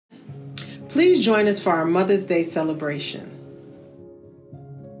Please join us for our Mother's Day celebration.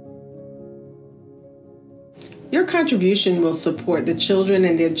 Your contribution will support the children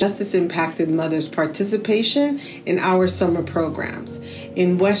and their justice-impacted mothers' participation in our summer programs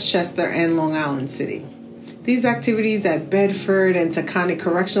in Westchester and Long Island City. These activities at Bedford and Taconic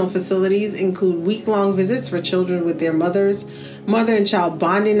Correctional Facilities include week-long visits for children with their mothers, mother and child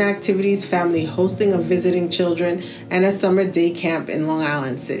bonding activities, family hosting of visiting children, and a summer day camp in Long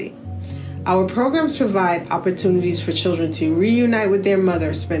Island City. Our programs provide opportunities for children to reunite with their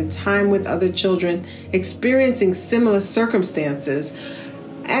mother, spend time with other children experiencing similar circumstances,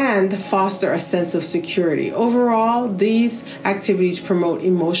 and foster a sense of security. Overall, these activities promote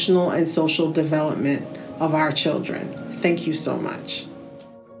emotional and social development of our children. Thank you so much.